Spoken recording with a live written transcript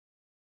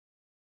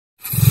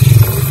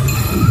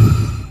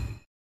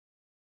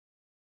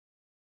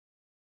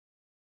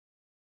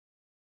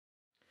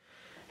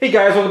Hey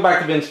guys, welcome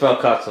back to Vince Bell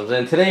Customs,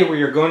 and today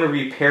we are going to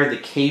repair the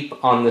cape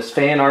on this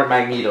Fan Art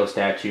Magneto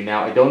statue.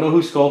 Now, I don't know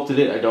who sculpted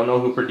it, I don't know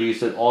who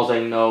produced it. All I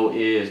know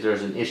is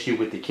there's an issue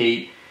with the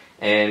cape,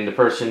 and the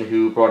person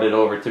who brought it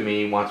over to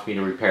me wants me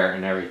to repair it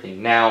and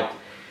everything. Now,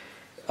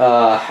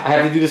 I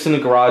have to do this in the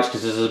garage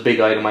because this is a big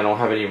item. I don't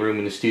have any room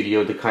in the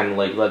studio to kind of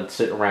like let it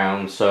sit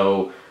around.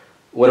 So,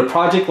 with a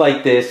project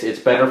like this, it's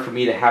better for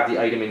me to have the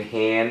item in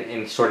hand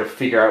and sort of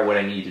figure out what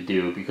I need to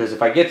do. Because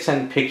if I get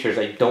sent pictures,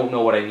 I don't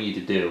know what I need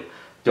to do.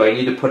 Do I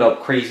need to put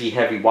up crazy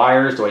heavy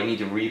wires? Do I need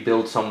to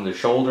rebuild some of the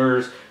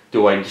shoulders?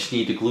 Do I just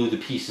need to glue the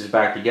pieces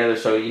back together?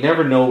 So you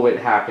never know what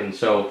happens.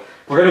 So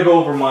we're going to go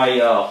over my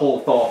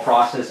whole thought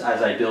process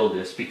as I build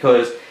this,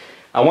 because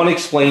I want to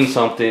explain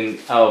something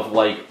of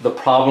like the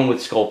problem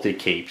with sculpted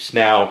capes.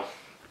 Now,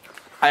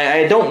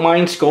 I don't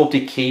mind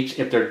sculpted capes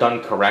if they're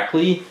done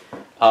correctly.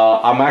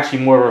 I'm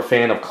actually more of a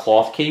fan of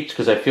cloth capes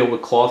because I feel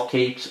with cloth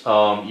capes,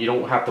 you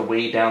don't have to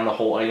weigh down the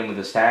whole item of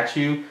the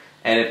statue.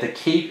 And if the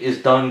cape is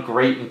done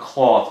great in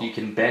cloth, you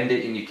can bend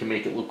it and you can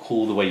make it look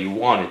cool the way you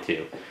want it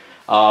to.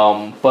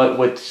 But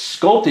with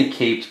sculpted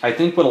capes, I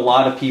think what a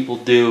lot of people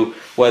do,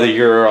 whether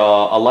you're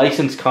a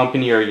licensed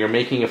company or you're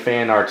making a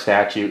fan art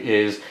statue,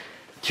 is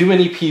too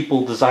many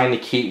people design the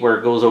cape where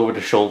it goes over the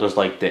shoulders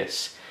like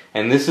this.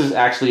 And this is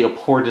actually a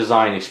poor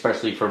design,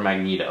 especially for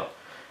Magneto.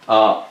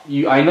 I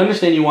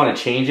understand you want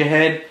to change a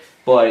head,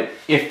 but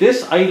if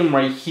this item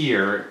right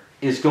here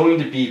is going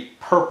to be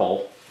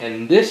purple,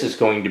 and this is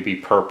going to be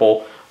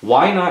purple,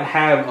 why not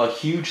have a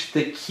huge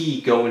thick key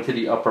go into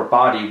the upper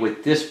body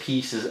with this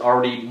piece is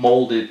already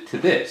molded to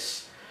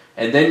this?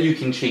 And then you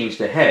can change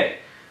the head.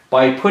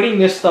 By putting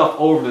this stuff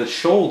over the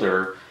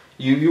shoulder,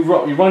 you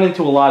run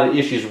into a lot of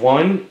issues.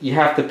 One, you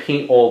have to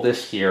paint all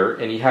this here,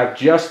 and you have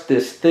just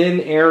this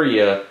thin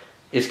area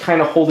is kind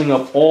of holding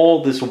up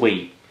all this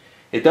weight.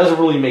 It doesn't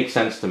really make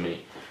sense to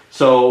me.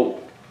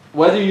 So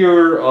whether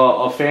you're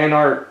a fan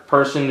art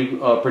person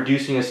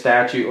producing a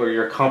statue or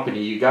your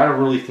company, you got to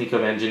really think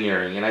of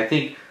engineering. And I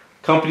think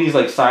companies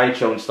like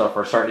Sideshow and stuff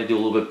are starting to do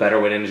a little bit better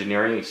with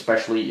engineering,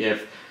 especially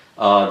if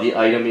the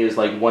item is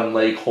like one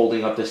leg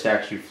holding up the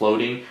statue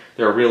floating.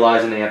 They're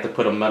realizing they have to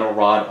put a metal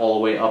rod all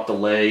the way up the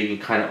leg and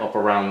kind of up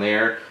around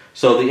there.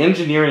 So the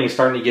engineering is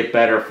starting to get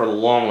better for the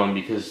long run,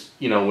 because,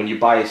 you know, when you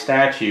buy a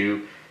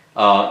statue,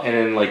 and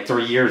in like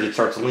 3 years it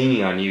starts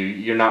leaning on you,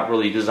 you're not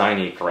really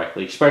designing it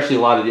correctly. Especially a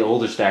lot of the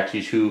older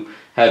statues who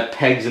have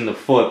pegs in the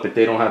foot, but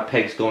they don't have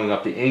pegs going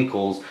up the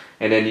ankles.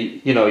 And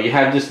then, you know, you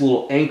have this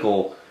little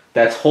ankle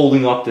that's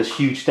holding up this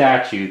huge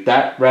statue.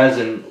 That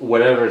resin,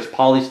 whatever it's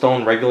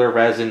polystone, regular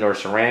resin, or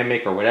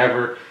ceramic, or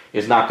whatever,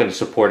 is not going to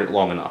support it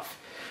long enough.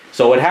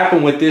 So what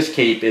happened with this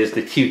cape is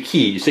the two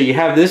keys. So you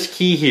have this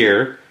key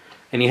here,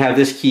 and you have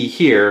this key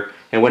here.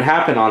 And what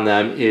happened on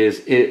them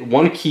is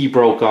one key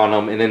broke on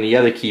them, and then the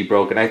other key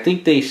broke. And I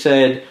think they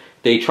said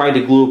they tried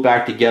to glue it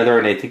back together,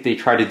 and I think they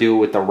tried to do it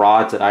with the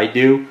rods that I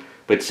do.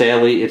 But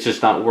sadly, it's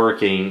just not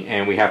working,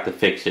 and we have to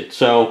fix it.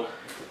 So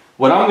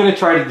what I'm going to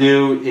try to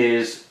do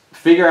is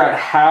figure out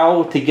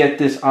how to get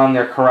this on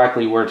there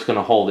correctly where it's going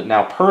to hold it.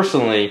 Now,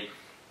 personally,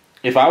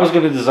 if I was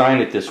going to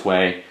design it this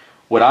way,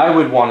 what I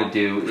would want to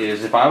do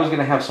is, if I was going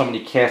to have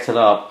somebody cast it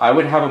up, I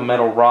would have a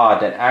metal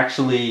rod that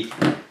actually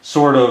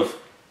sort of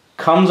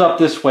comes up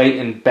this way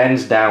and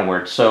bends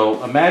downward.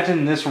 So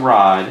imagine this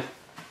rod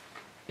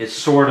is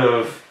sort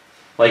of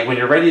like, when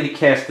you're ready to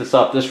cast this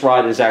up, this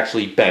rod is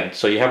actually bent.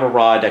 So you have a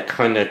rod that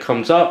kind of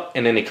comes up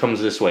and then it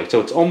comes this way.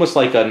 So it's almost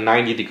like a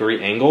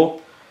 90-degree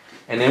angle.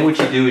 And then what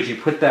you do is you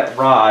put that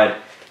rod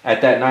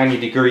at that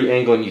 90-degree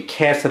angle and you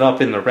cast it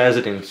up in the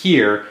resin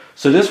here.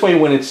 So this way,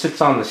 when it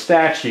sits on the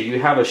statue, you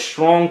have a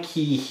strong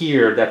key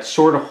here that's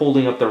sort of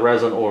holding up the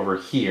resin over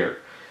here.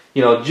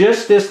 You know,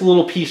 just this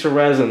little piece of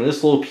resin,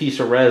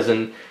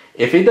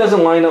 if it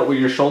doesn't line up with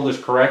your shoulders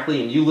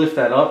correctly and you lift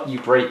that up, you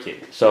break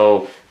it.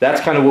 So that's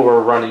kind of what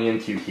we're running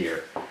into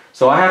here.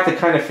 So I have to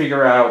kind of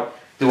figure out,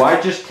 do I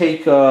just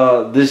take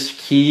this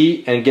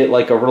key and get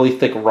like a really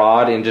thick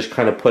rod and just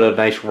kind of put a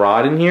nice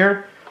rod in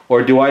here?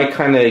 Or do I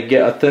kind of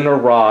get a thinner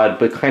rod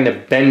but kind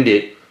of bend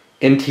it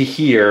into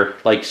here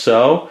like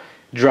so,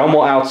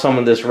 Dremel out some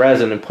of this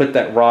resin and put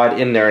that rod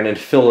in there and then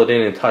fill it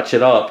in and touch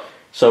it up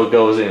so it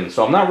goes in?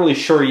 So I'm not really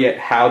sure yet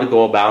how to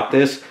go about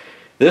this.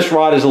 This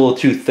rod is a little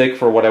too thick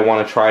for what I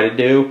want to try to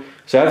do.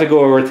 So I have to go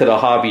over to the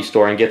hobby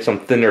store and get some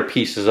thinner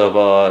pieces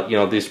of, you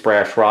know, this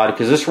brass rod.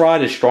 Because this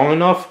rod is strong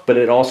enough, but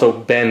it also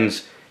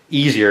bends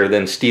easier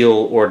than steel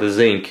or the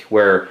zinc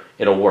where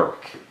it'll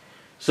work.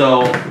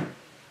 So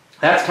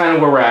that's kind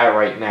of where we're at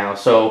right now.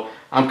 So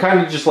I'm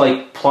kind of just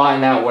like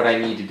plotting out what I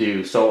need to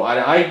do. So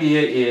the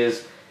idea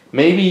is,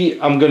 maybe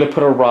I'm going to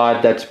put a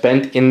rod that's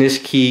bent in this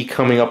key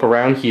coming up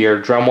around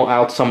here, Dremel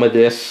out some of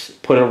this,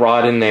 put a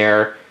rod in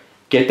there,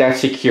 get that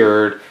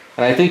secured.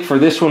 And I think for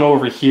this one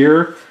over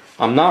here,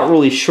 I'm not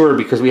really sure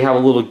because we have a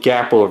little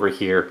gap over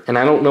here. And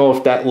I don't know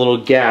if that little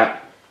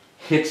gap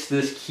hits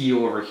this key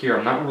over here.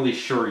 I'm not really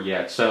sure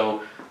yet.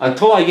 So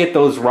until I get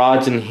those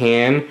rods in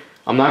hand,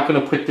 I'm not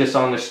going to put this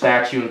on the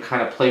statue and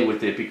kind of play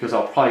with it, because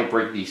I'll probably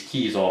break these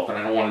keys off and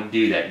I don't want to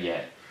do that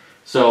yet.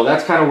 So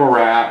that's kind of where we're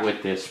at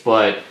with this,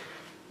 but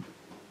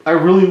I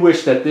really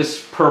wish that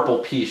this purple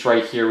piece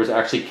right here was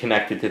actually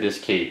connected to this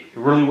cape. It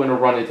really wouldn't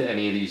have run into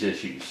any of these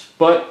issues.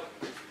 But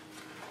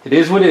it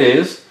is what it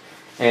is,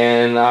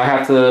 and I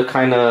have to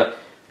kind of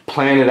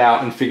plan it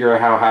out and figure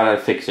out how to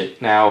fix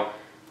it. Now,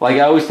 like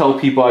I always tell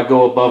people, I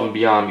go above and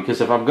beyond, because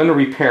if I'm going to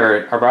repair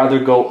it, I'd rather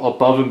go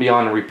above and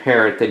beyond and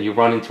repair it than you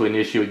run into an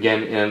issue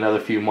again in another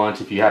few months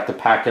if you have to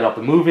pack it up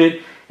and move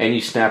it and you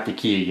snap the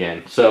key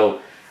again.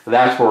 So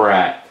that's where we're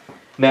at.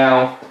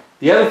 Now,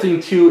 the other thing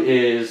too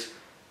is,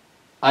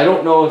 I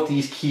don't know if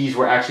these keys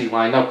were actually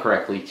lined up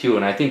correctly too,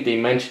 and I think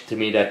they mentioned to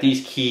me that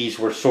these keys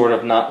were sort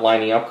of not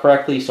lining up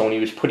correctly, so when he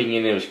was putting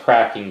in it was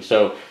cracking,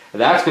 so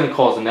that's going to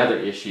cause another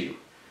issue.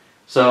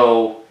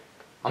 So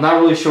I'm not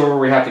really sure where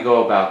we have to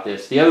go about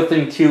this. The other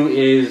thing too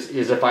is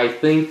if I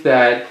think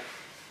that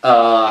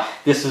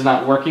this is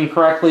not working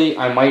correctly,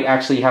 I might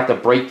actually have to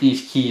break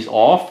these keys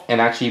off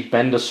and actually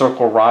bend the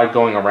circle rod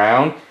going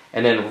around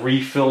and then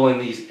refill in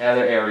these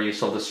other areas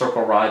so the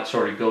circle rod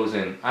sort of goes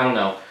in. I don't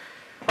know.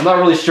 I'm not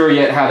really sure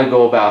yet how to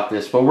go about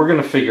this, but we're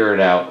going to figure it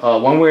out.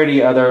 One way or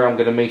the other, I'm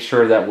going to make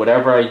sure that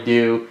whatever I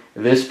do,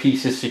 this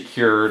piece is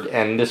secured,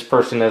 and this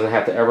person doesn't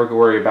have to ever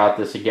worry about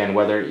this again,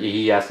 whether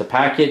he has to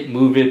pack it,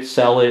 move it,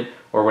 sell it,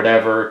 or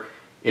whatever,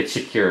 it's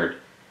secured.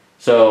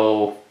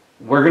 So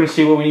we're going to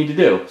see what we need to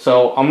do.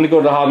 So I'm going to go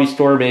to the hobby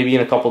store maybe in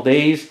a couple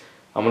days.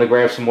 I'm going to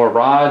grab some more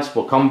rods.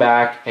 We'll come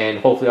back, and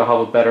hopefully I'll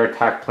have a better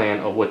attack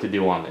plan of what to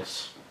do on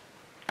this.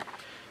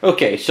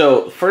 Okay,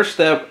 so first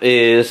step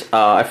is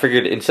I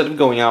figured instead of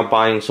going out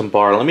buying some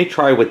bar, let me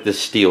try with this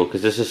steel,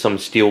 because this is some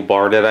steel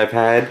bar that I've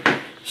had.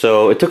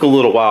 So it took a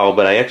little while,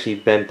 but I actually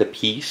bent the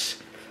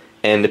piece,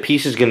 and the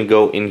piece is going to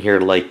go in here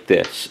like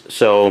this.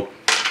 So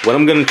what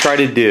I'm going to try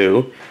to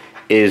do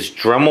is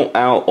Dremel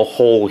out a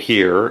hole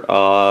here.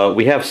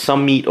 We have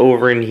some meat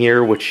over in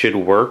here, which should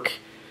work.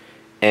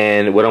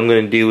 And what I'm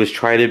going to do is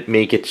try to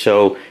make it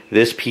so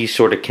this piece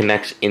sort of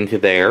connects into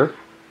there.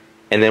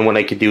 And then what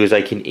I could do is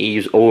I can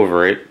ease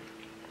over it,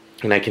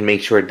 and I can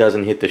make sure it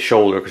doesn't hit the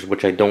shoulder,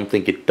 which I don't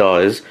think it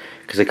does,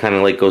 because it kind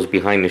of like goes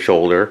behind the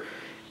shoulder.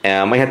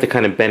 And I might have to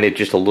kind of bend it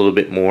just a little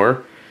bit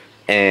more,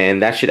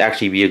 and that should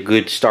actually be a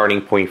good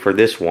starting point for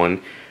this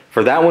one.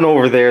 For that one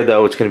over there,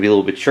 though, it's going to be a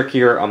little bit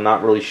trickier. I'm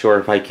not really sure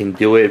if I can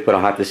do it, but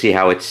I'll have to see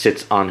how it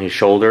sits on his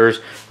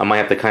shoulders. I might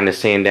have to kind of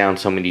sand down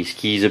some of these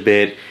keys a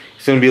bit.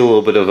 It's going to be a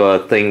little bit of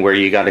a thing where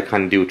you got to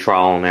kind of do a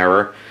trial and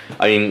error.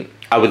 I mean,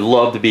 I would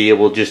love to be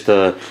able just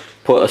to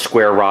put a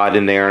square rod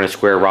in there and a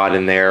square rod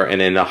in there, and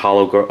then the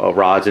hollow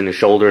rods in the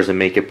shoulders and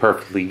make it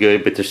perfectly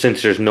good, but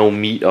since there's no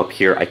meat up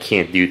here, I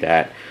can't do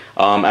that.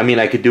 I mean,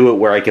 I could do it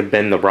where I could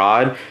bend the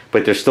rod,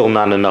 but there's still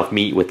not enough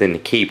meat within the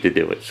cape to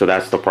do it, so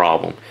that's the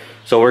problem.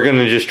 So we're going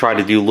to just try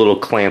to do little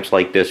clamps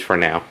like this for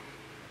now.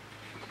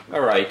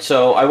 Alright,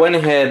 so I went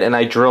ahead and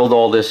I drilled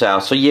all this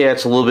out. So yeah,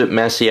 it's a little bit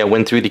messy. I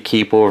went through the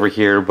cape over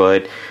here,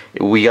 but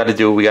we got to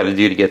do what we got to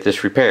do to get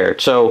this repaired.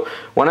 So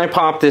when I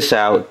popped this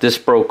out, this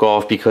broke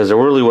off because there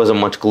really wasn't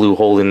much glue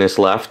holding this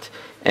left.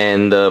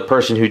 And the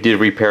person who did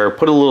repair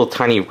put a little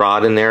tiny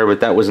rod in there,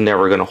 but that was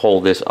never going to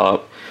hold this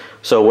up.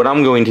 So what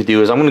I'm going to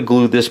do is I'm going to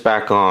glue this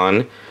back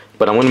on,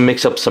 but I'm going to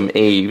mix up some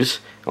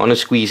Aves. I want to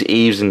squeeze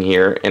Aves in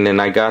here, and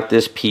then I got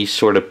this piece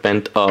sort of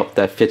bent up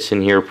that fits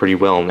in here pretty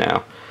well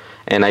now.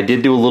 And I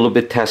did do a little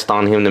bit test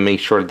on him to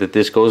make sure that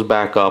this goes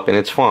back up, and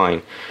it's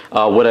fine.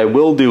 What I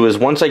will do is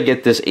once I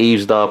get this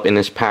avesed up and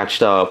it's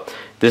patched up,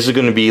 this is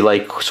going to be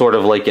like sort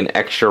of like an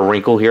extra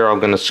wrinkle here I'm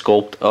going to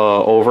sculpt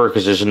over,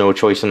 because there's no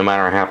choice in the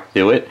matter, I have to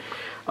do it.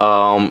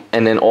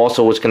 And then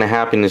also what's going to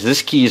happen is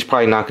this key is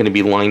probably not going to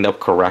be lined up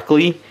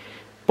correctly,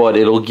 but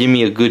it'll give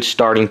me a good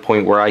starting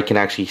point where I can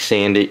actually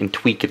sand it and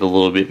tweak it a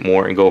little bit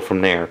more and go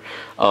from there.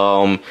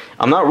 I'm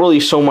not really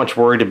so much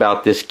worried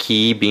about this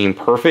key being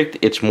perfect.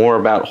 It's more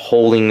about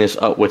holding this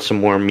up with some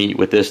more meat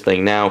with this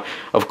thing. Now,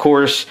 of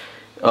course,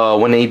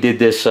 when they did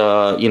this,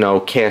 you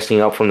know,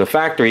 casting up from the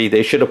factory,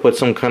 they should have put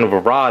some kind of a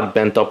rod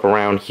bent up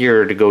around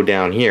here to go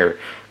down here,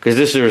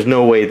 because there's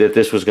no way that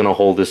this was going to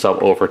hold this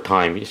up over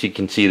time. As you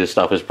can see, the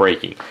stuff is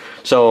breaking.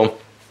 So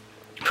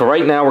for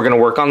right now, we're going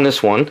to work on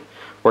this one.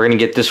 We're going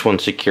to get this one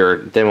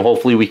secured. Then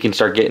hopefully we can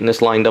start getting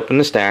this lined up in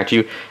the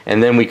statue,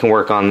 and then we can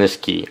work on this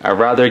key. I'd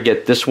rather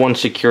get this one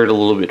secured a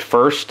little bit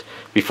first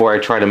before I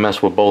try to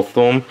mess with both of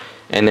them,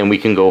 and then we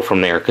can go from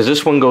there. Because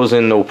this one goes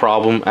in no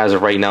problem as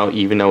of right now,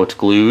 even though it's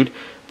glued.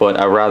 But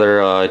I'd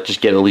rather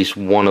just get at least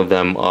one of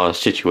them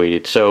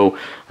situated. So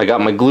I got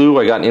my glue,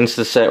 I got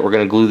Instaset. We're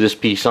going to glue this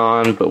piece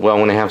on, but well,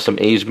 I'm going to have some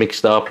A's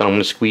mixed up, and I'm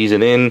going to squeeze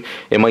it in.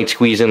 It might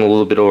squeeze in a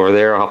little bit over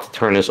there. I'll have to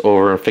turn this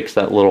over and fix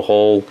that little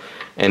hole,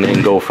 and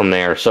then go from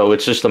there. So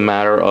it's just a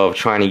matter of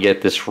trying to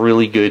get this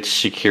really good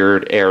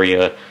secured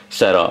area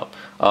set up.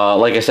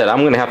 Like I said, I'm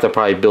going to have to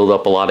probably build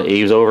up a lot of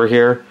A's over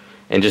here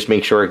and just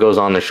make sure it goes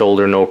on the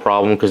shoulder no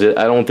problem, because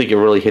I don't think it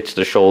really hits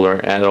the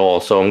shoulder at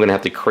all. So I'm going to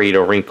have to create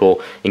a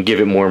wrinkle and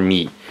give it more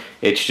meat.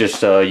 It's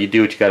just you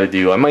do what you got to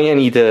do. I might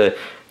need to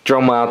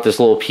Dremel out this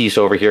little piece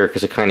over here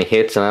because it kind of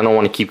hits, and I don't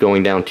want to keep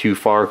going down too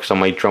far because I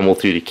might Dremel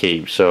through the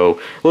cape. So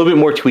a little bit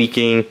more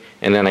tweaking,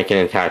 and then I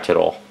can attach it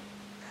all.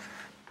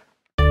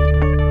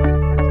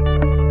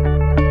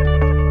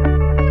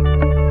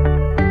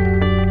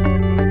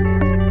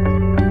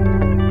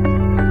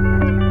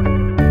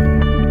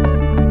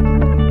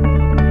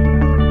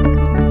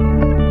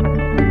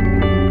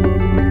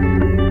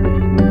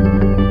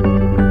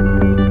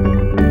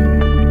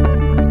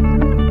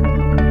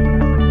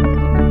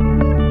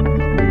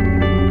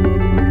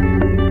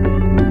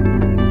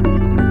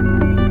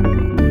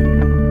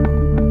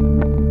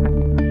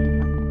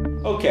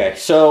 Okay,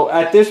 so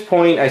at this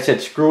point I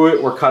said screw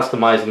it, we're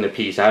customizing the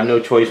piece. I have no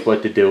choice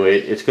but to do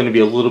it. It's going to be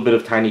a little bit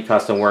of tiny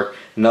custom work,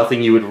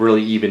 nothing you would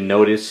really even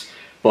notice,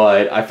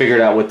 but I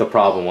figured out what the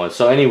problem was.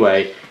 So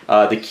anyway,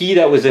 the key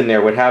that was in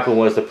there, what happened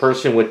was the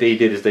person, what they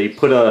did is they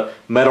put a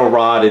metal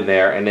rod in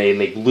there and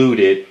they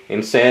glued it,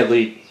 and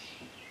sadly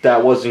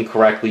that wasn't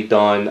correctly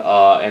done,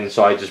 and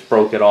so I just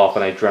broke it off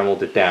and I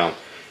dremeled it down.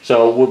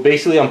 So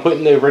basically I'm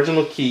putting the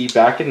original key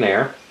back in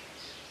there.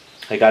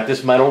 I got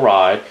this metal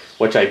rod,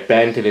 which I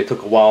bent, and it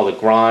took a while to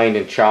grind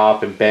and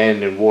chop and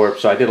bend and warp,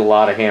 so I did a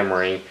lot of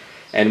hammering.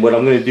 And what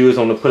I'm going to do is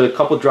I'm going to put a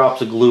couple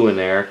drops of glue in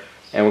there,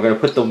 and we're going to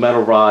put the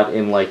metal rod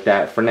in like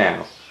that for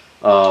now.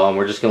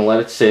 We're just going to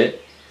let it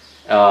sit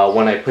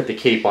when I put the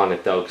cape on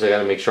it though, because I got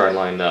to make sure I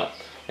lined up.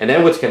 And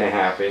then what's going to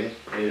happen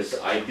is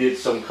I did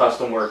some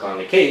custom work on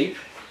the cape,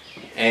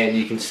 and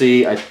you can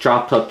see I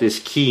chopped up this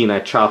key and I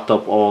chopped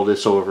up all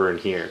this over in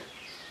here.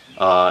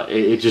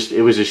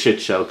 It was a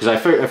shit show because I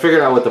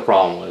figured out what the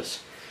problem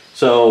was.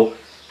 So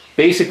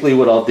basically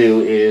what I'll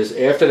do is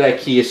after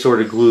that key is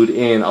sort of glued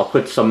in, I'll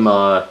put some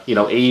you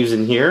know, A's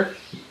in here.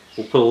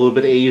 We'll put a little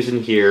bit of A's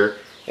in here,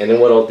 and then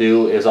what I'll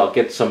do is I'll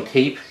get some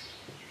tape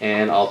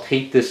and I'll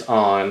tape this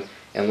on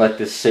and let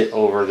this sit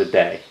over the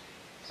day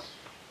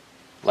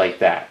like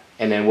that.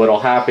 And then what'll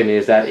happen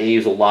is that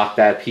A's will lock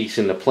that piece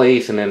into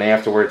place, and then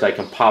afterwards I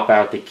can pop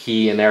out the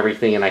key and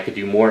everything, and I could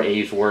do more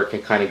A's work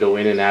and kind of go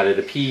in and out of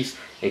the piece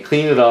and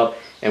clean it up,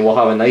 and we'll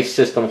have a nice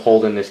system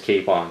holding this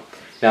cape on.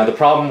 Now the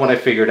problem, what I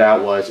figured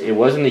out was it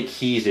wasn't the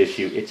keys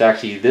issue, it's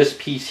actually this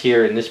piece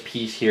here and this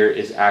piece here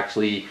is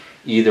actually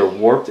either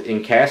warped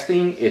in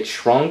casting, it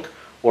shrunk,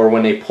 or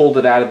when they pulled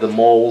it out of the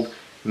mold,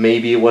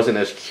 maybe it wasn't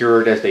as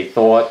cured as they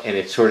thought and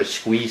it sort of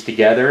squeezed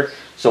together.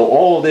 So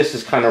all of this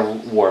is kind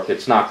of warped,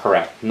 it's not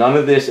correct. None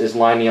of this is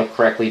lining up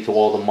correctly to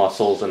all the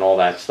muscles and all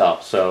that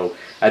stuff. So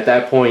at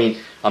that point,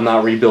 I'm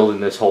not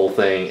rebuilding this whole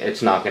thing.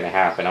 It's not going to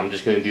happen. I'm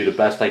just going to do the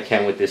best I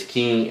can with this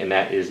key, and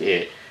that is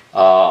it.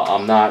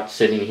 I'm not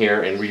sitting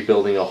here and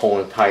rebuilding a whole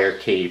entire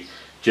cape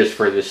just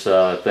for this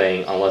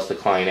thing unless the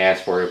client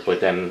asks for it,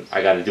 but then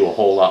I got to do a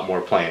whole lot more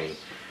planning.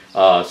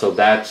 So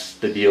that's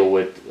the deal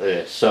with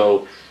this.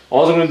 So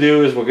all I'm going to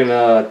do is I'm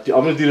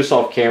going to do this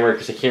off camera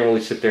because I can't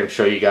really sit there and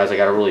show you guys. I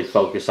got to really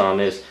focus on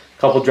this. A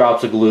couple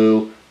drops of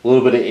glue, a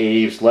little bit of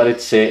Aves, let it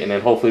sit, and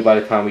then hopefully by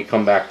the time we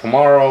come back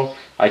tomorrow,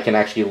 I can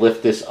actually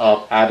lift this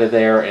up out of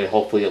there, and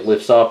hopefully it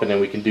lifts up, and then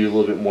we can do a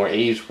little bit more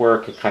Aves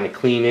work and kind of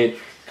clean it,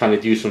 kind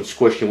of do some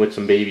squishing with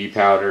some baby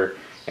powder,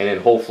 and then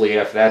hopefully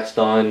after that's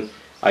done,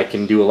 I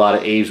can do a lot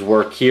of Aves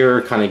work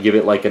here, kind of give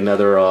it like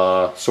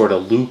another sort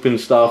of loop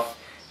and stuff,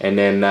 and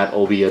then that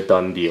will be a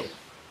done deal.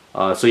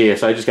 So yeah,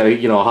 so I just gotta,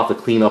 you know, I'll have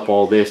to clean up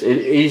all this.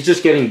 It's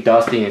just getting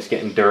dusty and it's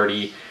getting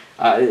dirty.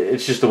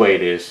 It's just the way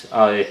it is.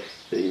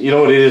 You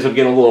know what it is, I'm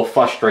getting a little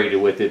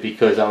frustrated with it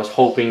because I was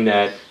hoping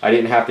that I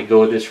didn't have to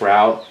go this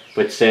route,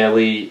 but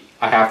sadly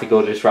I have to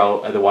go this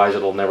route, otherwise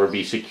it'll never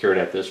be secured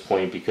at this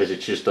point because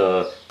it's just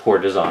a poor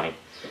design.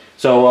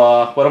 So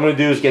what I'm going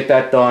to do is get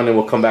that done, and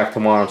we'll come back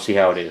tomorrow and see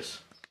how it is.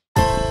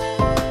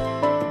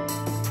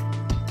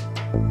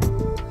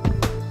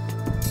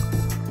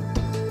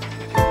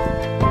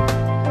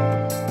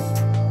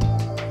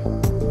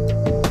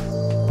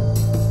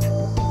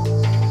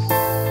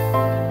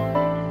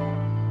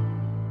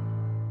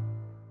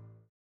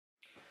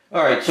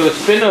 Alright, so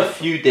it's been a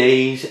few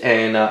days,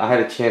 and I had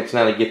a chance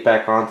now to get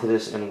back onto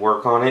this and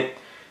work on it.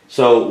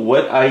 So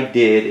what I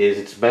did is,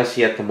 it's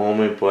messy at the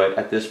moment, but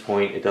at this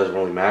point it doesn't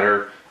really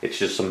matter. It's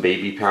just some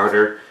baby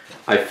powder.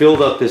 I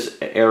filled up this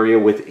area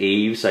with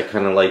Aves. I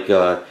kind of like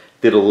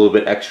did a little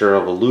bit extra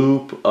of a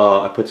loop.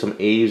 I put some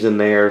Aves in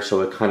there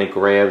so it kind of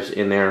grabs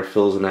in there and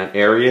fills in that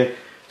area.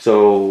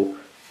 So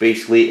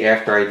basically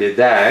after I did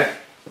that,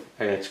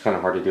 it's kind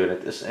of hard to do it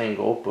at this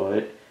angle,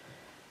 but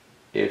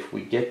if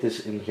we get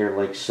this in here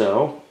like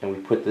so, and we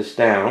put this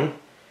down,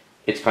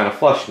 it's kind of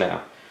flush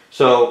now.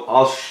 So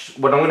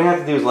what I'm going to have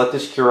to do is let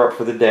this cure up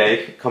for the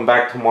day, come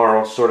back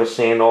tomorrow, sort of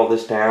sand all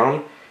this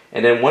down,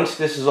 and then once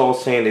this is all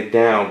sanded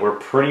down, we're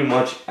pretty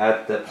much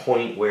at the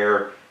point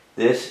where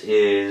this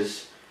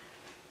is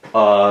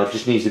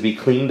just needs to be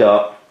cleaned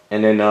up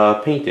and then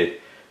painted.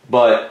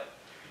 But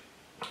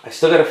I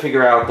still got to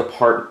figure out the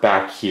part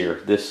back here,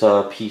 this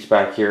piece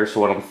back here. So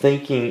what I'm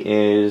thinking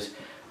is,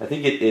 I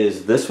think it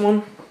is this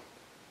one.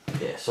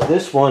 Yeah, so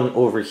this one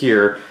over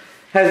here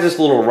has this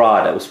little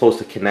rod that was supposed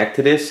to connect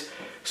to this.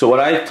 So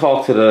what I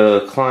talked to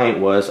the client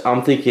was,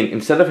 I'm thinking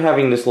instead of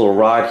having this little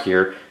rod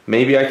here,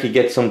 maybe I could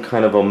get some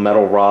kind of a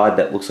metal rod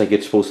that looks like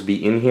it's supposed to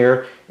be in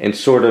here and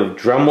sort of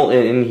Dremel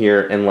it in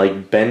here and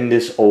like bend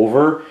this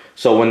over,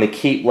 so when the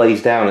cape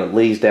lays down, it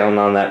lays down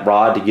on that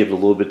rod to give it a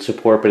little bit of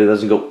support, but it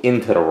doesn't go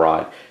into the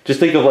rod. Just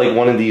think of like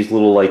one of these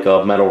little like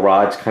metal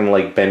rods kind of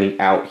like bending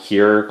out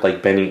here,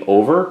 like bending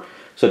over,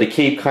 so the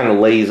cape kind of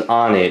lays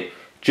on it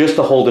just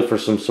to hold it for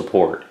some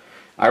support.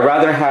 I'd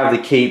rather have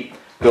the cape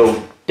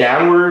go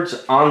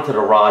downwards onto the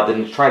rod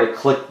than to try to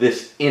click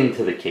this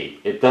into the cape.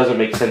 It doesn't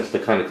make sense to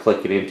kind of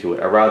click it into it.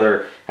 I'd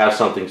rather have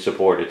something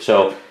supported.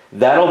 So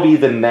that'll be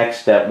the next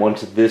step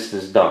once this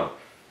is done.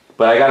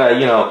 But I gotta,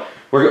 you know,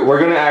 We're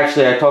gonna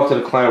actually, I talked to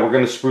the client, we're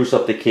gonna spruce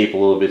up the cape a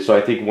little bit. So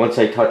I think once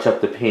I touch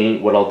up the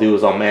paint, what I'll do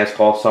is I'll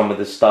mask off some of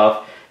this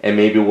stuff, and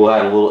maybe we'll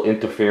add a little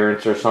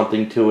interference or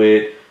something to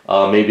it.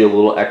 Maybe a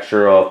little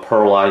extra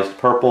pearlized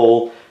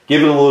purple.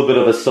 Give it a little bit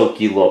of a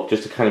silky look,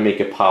 just to kind of make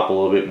it pop a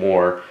little bit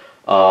more.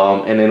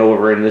 And then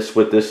over in this,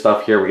 with this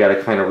stuff here, we got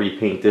to kind of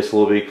repaint this a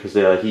little bit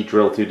because he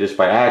drilled through this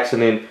by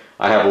accident.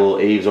 I have a little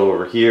A's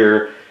over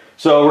here.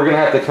 So we're going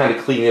to have to kind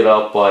of clean it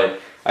up, but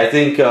I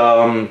think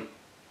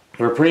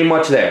we're pretty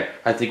much there.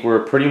 I think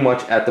we're pretty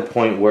much at the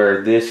point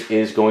where this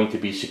is going to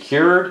be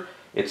secured.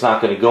 It's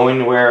not going to go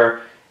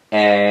anywhere.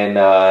 And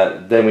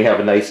then we have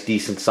a nice,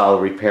 decent,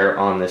 solid repair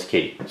on this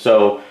cape.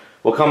 So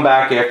we'll come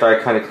back after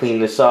I kind of clean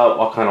this up.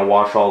 I'll kind of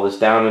wash all this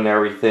down and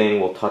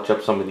everything. We'll touch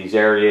up some of these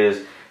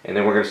areas. And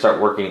then we're going to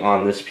start working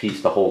on this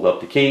piece to hold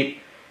up the cape.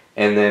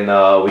 And then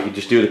we can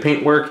just do the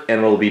paint work and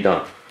it'll be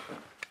done.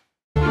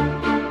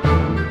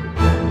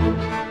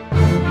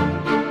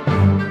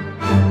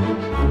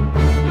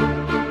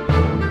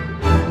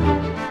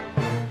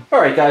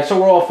 Alright guys, so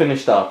we're all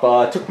finished up.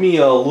 It took me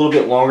a little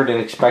bit longer than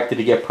expected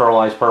to get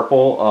pearlized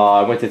purple.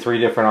 I went to 3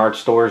 different art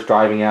stores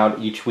driving out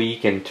each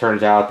week, and it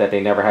turns out that they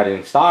never had it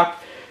in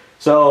stock.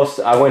 So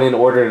I went and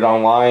ordered it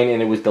online,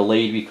 and it was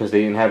delayed because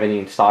they didn't have any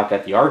in stock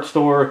at the art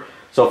store.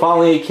 So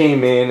finally it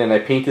came in, and I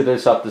painted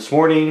this up this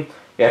morning.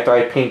 After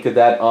I painted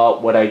that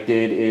up, what I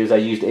did is I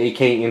used AK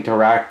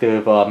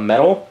Interactive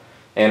metal,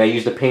 and I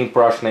used a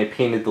paintbrush and I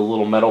painted the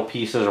little metal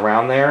pieces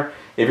around there.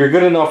 If you're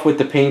good enough with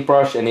the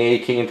paintbrush and the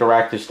AK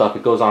Interactive stuff,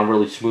 it goes on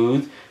really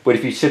smooth. But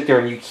if you sit there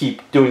and you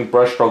keep doing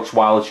brush strokes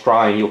while it's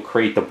drying, you'll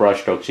create the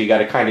brush stroke. So you got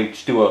to kind of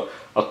just do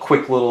a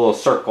quick little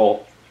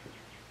circle,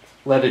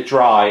 let it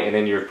dry, and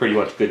then you're pretty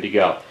much good to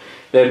go.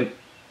 Then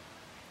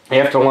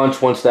after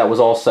lunch, once that was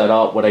all set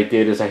up, what I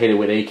did is I hit it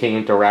with AK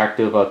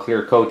Interactive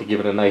clear coat to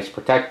give it a nice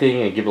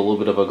protecting and give it a little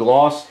bit of a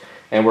gloss,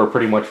 and we're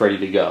pretty much ready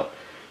to go.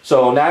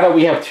 So now that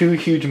we have 2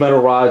 huge metal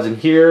rods in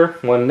here,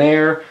 one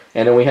there,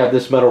 and then we have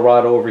this metal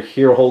rod over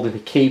here holding the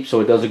cape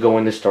so it doesn't go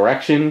in this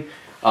direction.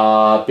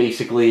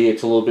 Basically,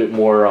 it's a little bit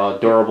more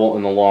durable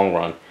in the long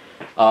run.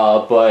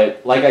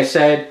 But like I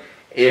said,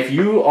 if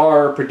you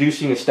are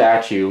producing a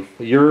statue,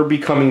 you're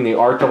becoming the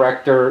art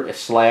director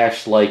 /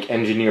 like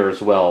engineer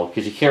as well,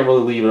 because you can't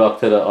really leave it up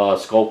to the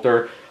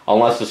sculptor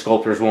unless the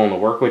sculptor is willing to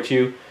work with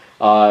you.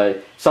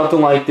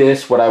 Something like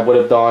this, what I would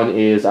have done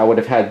is I would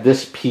have had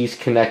this piece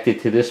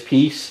connected to this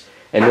piece,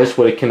 and this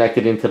would have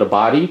connected into the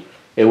body.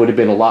 It would have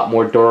been a lot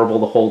more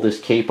durable to hold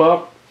this cape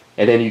up,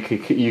 and then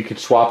you could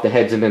swap the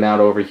heads in and out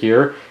over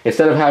here.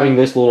 Instead of having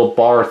this little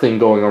bar thing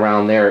going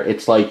around there,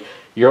 it's like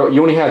you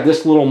only have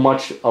this little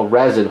much of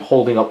resin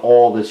holding up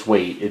all this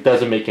weight. It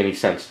doesn't make any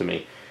sense to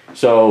me.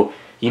 So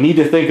you need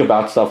to think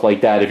about stuff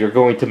like that if you're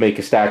going to make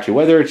a statue,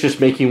 whether it's just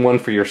making one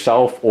for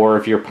yourself or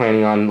if you're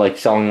planning on like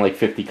selling like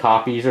 50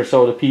 copies or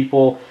so to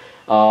people.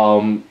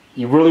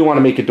 You really want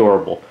to make it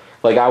durable.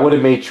 Like I would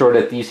have made sure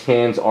that these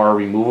hands are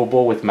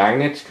removable with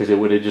magnets, because it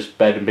would have just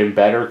been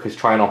better, because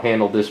trying to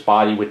handle this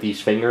body with these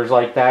fingers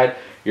like that,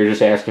 you're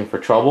just asking for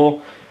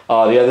trouble.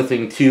 The other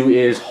thing too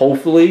is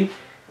hopefully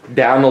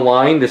down the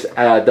line this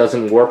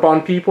doesn't warp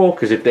on people,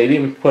 because if they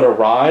didn't put a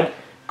rod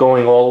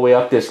going all the way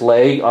up this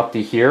leg up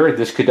to here,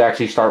 this could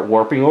actually start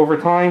warping over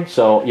time.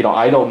 So, you know,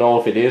 I don't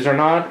know if it is or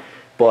not,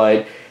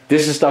 but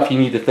this is stuff you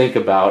need to think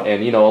about.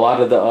 And, you know, a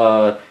lot of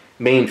the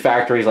main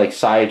factories like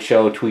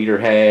Sideshow,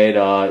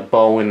 Tweeterhead,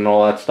 Bowen and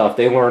all that stuff,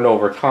 they learned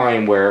over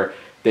time where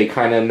they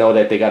kind of know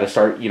that they got to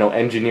start, you know,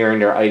 engineering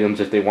their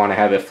items if they want to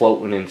have it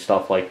floating and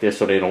stuff like this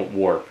so they don't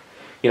warp.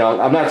 You know,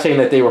 I'm not saying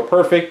that they were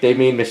perfect, they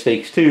made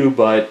mistakes too,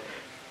 but,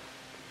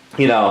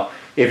 you know,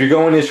 if you're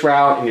going this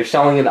route and you're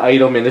selling an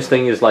item and this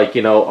thing is like,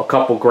 you know, a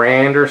couple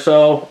grand or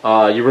so,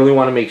 you really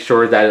want to make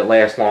sure that it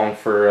lasts long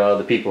for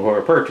the people who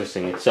are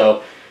purchasing it.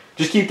 So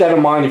just keep that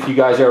in mind if you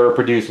guys are ever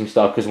producing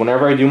stuff, because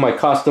whenever I do my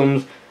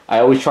customs, I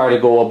always try to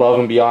go above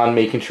and beyond,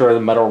 making sure the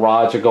metal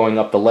rods are going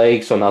up the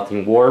leg so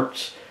nothing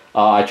warps.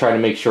 I try to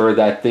make sure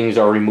that things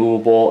are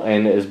removable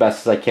and as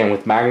best as I can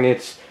with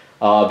magnets,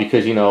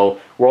 because, you know,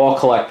 we're all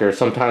collectors.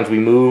 Sometimes we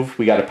move,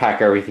 we got to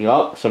pack everything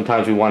up.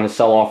 Sometimes we want to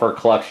sell off our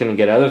collection and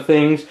get other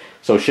things.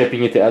 So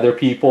shipping it to other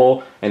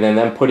people and then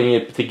them putting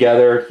it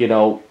together, you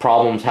know,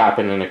 problems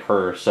happen and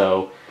occur.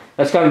 So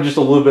that's kind of just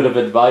a little bit of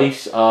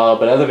advice.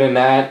 But other than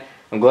that,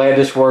 I'm glad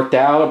this worked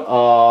out.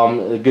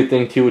 A good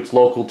thing too, it's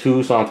local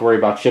too, so I don't have to worry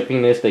about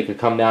shipping this. They could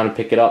come down and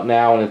pick it up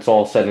now and it's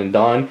all said and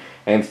done.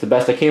 And it's the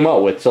best I came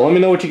up with. So let me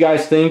know what you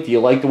guys think. Do you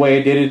like the way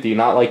I did it? Do you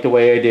not like the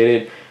way I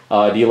did it?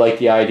 Do you like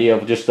the idea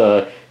of just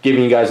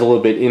giving you guys a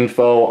little bit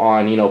info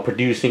on, you know,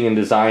 producing and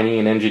designing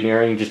and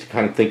engineering, just to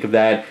kind of think of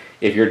that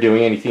if you're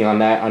doing anything on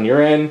that on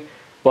your end.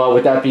 But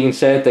with that being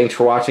said, thanks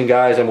for watching,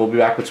 guys, and we'll be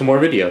back with some more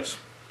videos.